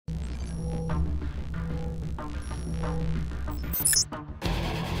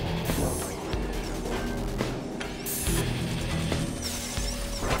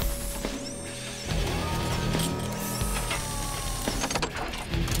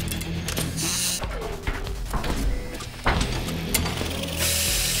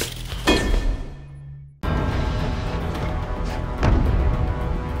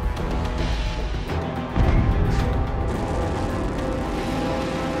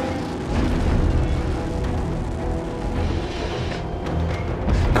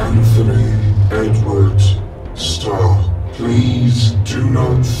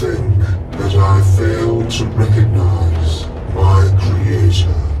think that I fail to recognize my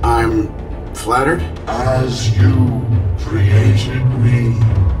creator? I'm flattered. As you created me,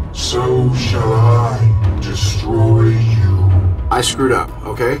 so shall I destroy you. I screwed up,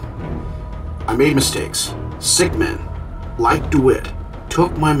 okay? I made mistakes. Sick men, like DeWitt,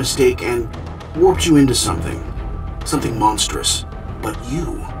 took my mistake and warped you into something monstrous. But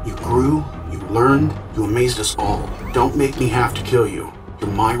you grew, you learned, you amazed us all. Don't make me have to kill you. You're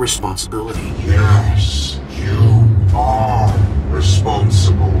my responsibility. Yes, you are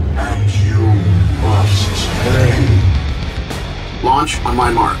responsible, and you must pay. Launch on my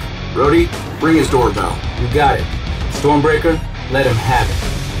mark. Rhodey, ring his doorbell. You got it. Stormbreaker, let him have it.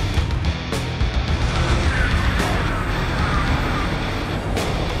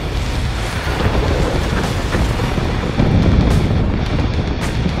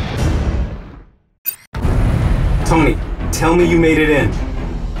 Tony, tell me you made it in.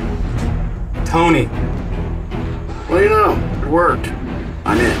 Tony. Well, you know, it worked.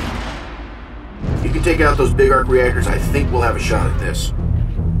 I'm in. If you can take out those big arc reactors, I think we'll have a shot at this.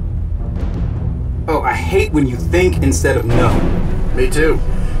 Oh, I hate when you think instead of know. Me too.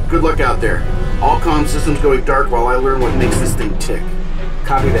 Good luck out there. All comm systems going dark while I learn what makes this thing tick.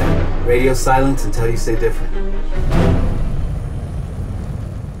 Copy that. Radio silence until you say different.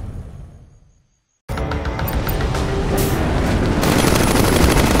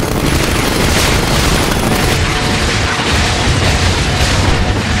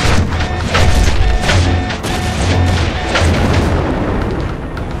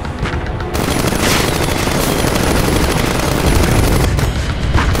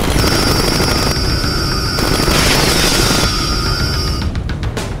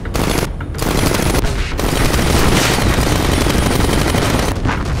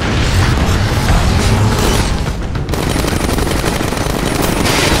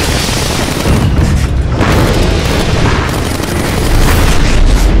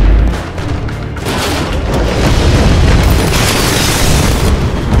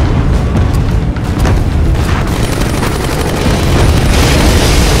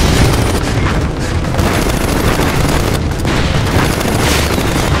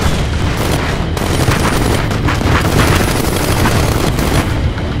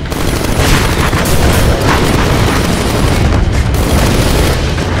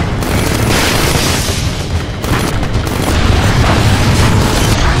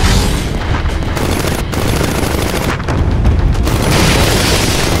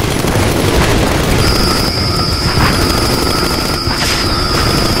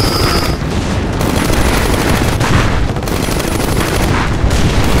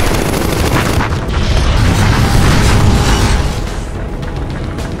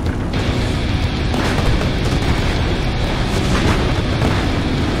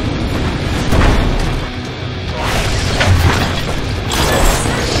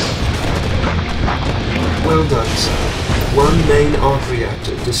 Well done, sir. One main arc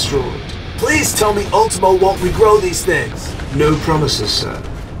reactor destroyed. Please tell me Ultimo won't regrow these things. No promises, sir.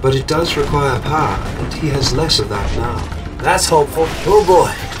 But it does require power, and he has less of that now. That's hopeful. Oh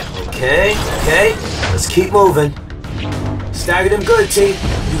boy. Okay, let's keep moving. Staggered him good, T.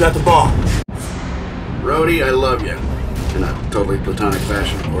 You got the ball. Rhodey, I love you. In a totally platonic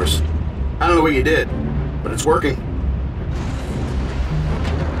fashion, of course. I don't know what you did, but it's working.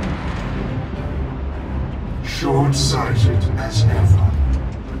 Short-sighted as ever.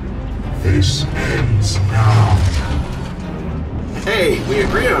 This ends now. Hey, we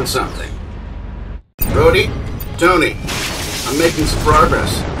agreed on something. Rhodey, Tony, I'm making some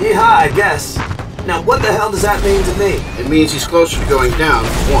progress. Yeehaw, I guess. Now what the hell does that mean to me? It means he's closer to going down,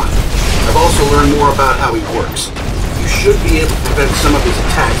 for one. I've also learned more about how he works. You should be able to prevent some of his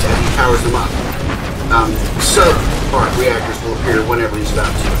attacks as he powers them up. Sub-arc reactors will appear whenever he's about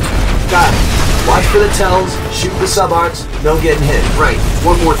to attack. Got it. Watch for the tells, shoot the sub-arcs, no getting hit. Right,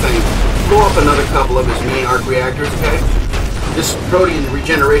 one more thing. Blow up another couple of his main arc reactors, okay? This protein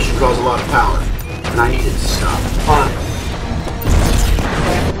regeneration draws a lot of power, and I need it to stop. On it.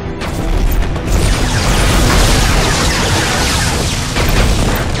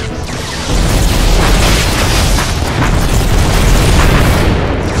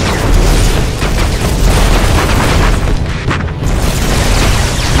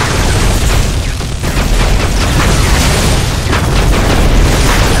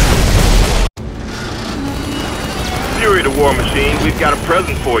 War Machine, we've got a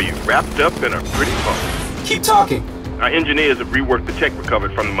present for you, wrapped up in a pretty bow. Keep talking. Our engineers have reworked the tech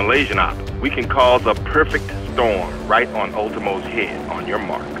recovered from the Malaysian op. We can cause a perfect storm right on Ultimo's head, on your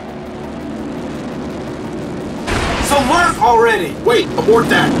mark. some work already! Wait, abort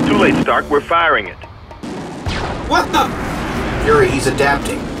that! Too late, Stark. We're firing it. What the? Fury, he's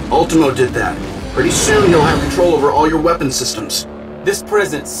adapting. Ultimo did that. Pretty soon he'll have control over all your weapon systems. This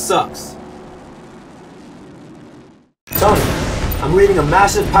present sucks. Tony, I'm reading a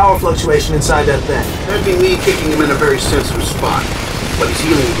massive power fluctuation inside that thing. That'd be me kicking him in a very sensitive spot. But he's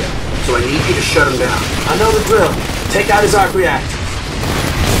healing again, so I need you to shut him down. I know the drill. Take out his arc reactor.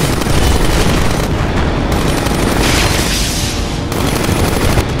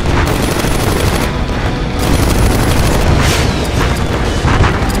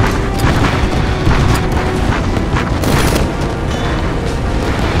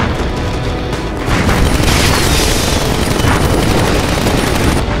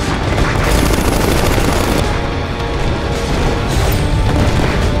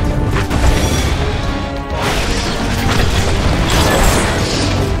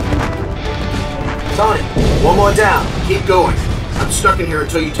 Tony, one more down. Keep going. I'm stuck in here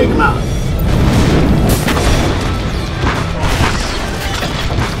until you take him out.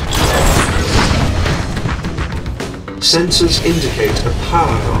 Sensors indicate a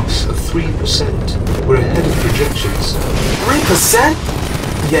power loss of 3%. We're ahead of projections.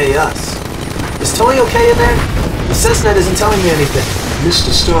 3%? Yay us. Is Tony okay in there? The SysNet isn't telling me anything.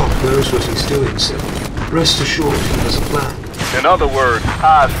 Mr. Stark knows what he's doing, sir. Rest assured he has a plan. In other words,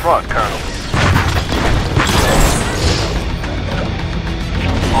 eyes front, Colonel.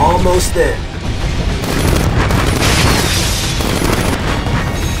 Almost there.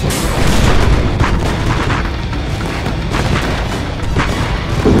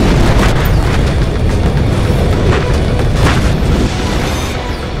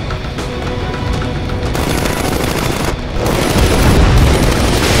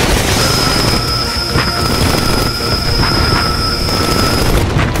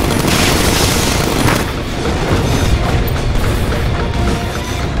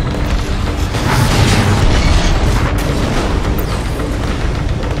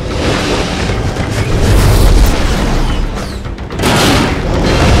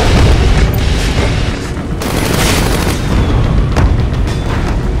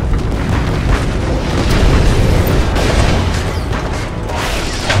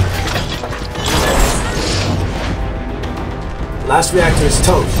 Last reactor is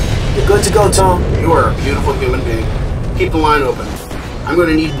toast. You're good to go, Tom. You are a beautiful human being. Keep the line open. I'm going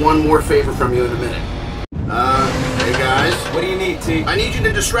to need one more favor from you in a minute. Hey guys. What do you need, T? I need you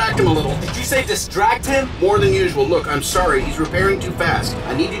to distract him a little. Did you say distract him? More than usual. Look, I'm sorry. He's repairing too fast.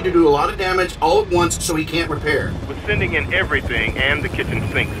 I need you to do a lot of damage all at once so he can't repair. We're sending in everything and the kitchen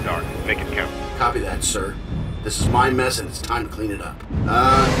sink, Stark. Make it count. Copy that, sir. This is my mess and it's time to clean it up.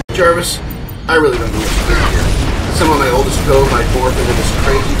 Jarvis, I really don't know what to do here. Some of my oldest code might morph into this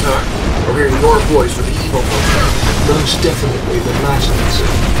crazy talk, or hearing your voice with the evil voice. Most definitely the latter, sir.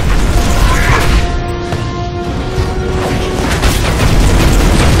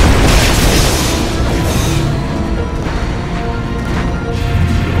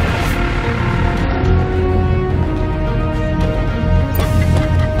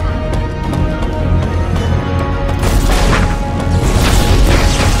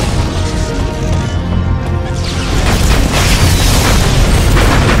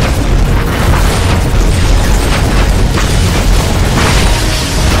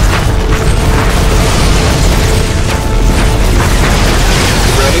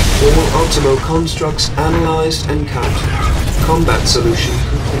 ULTIMO constructs analyzed and counted. Combat solution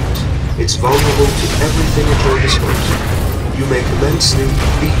complete. It's vulnerable to everything at your disposal. You may commence the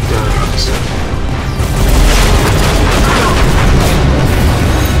beatdown, sir.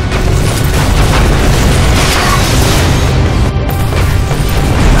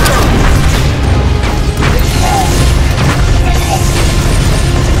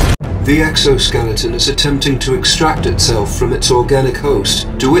 The exoskeleton is attempting to extract itself from its organic host.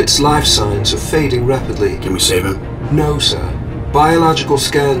 DeWitt's life signs are fading rapidly. Can we save him? No, sir. Biological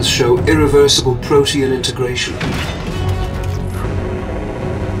scans show irreversible protein integration.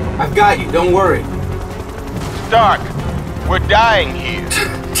 I've got you, don't worry. Stark, we're dying here.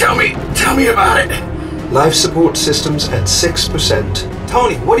 Tell me about it. Life support systems at 6%.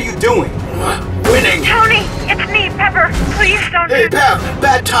 Tony, what are you doing? Winning. Tony, it's me, Pepper. Please don't Hey, do Pep,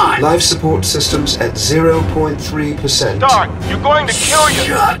 bad time. Life support systems at 0.3%. Stark, you're going to kill you.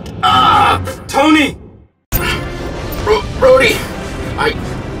 Shut up. Tony! Brody,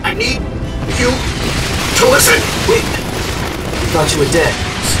 I need you to listen. Wait, I thought you were dead.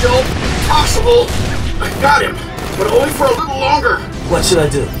 Still possible. I got him, but only for a little longer. What should I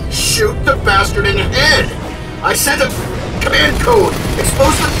do? Shoot the bastard in the head. I sent a command code.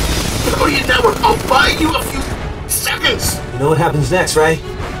 Expose the Brody network. I'll buy you a few seconds. seconds! You know what happens next, right?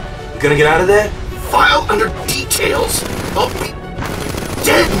 You gonna get out of there? File under details. I'll be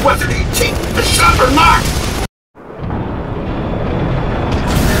dead whether you take the shot or not!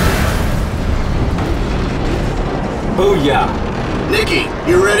 Booyah! Nikki,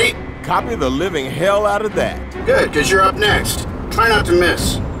 you ready? Copy the living hell out of that. Good, because you're up next. Try not to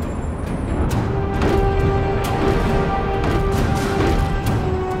miss.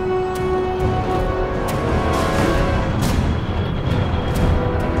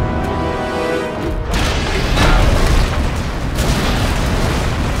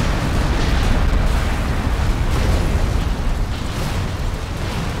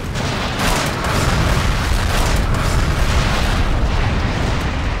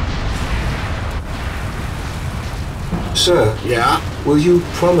 Sir, Yeah? will you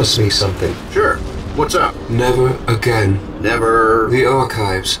promise me something? Sure. What's up? Never again. Never... The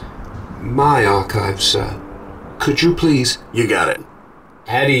archives. My archives, sir. Could you please? You got it.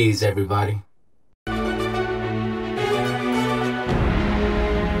 At ease, everybody.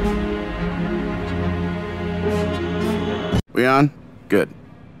 We on? Good.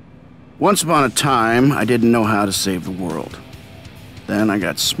 Once upon a time, I didn't know how to save the world. Then I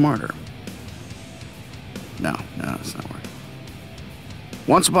got smarter. No, that's not working.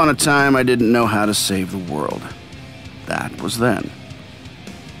 Once upon a time, I didn't know how to save the world. That was then.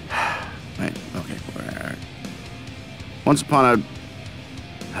 Wait, okay. All right. Once upon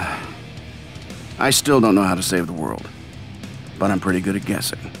a... I still don't know how to save the world, but I'm pretty good at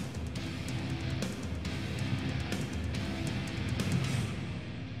guessing.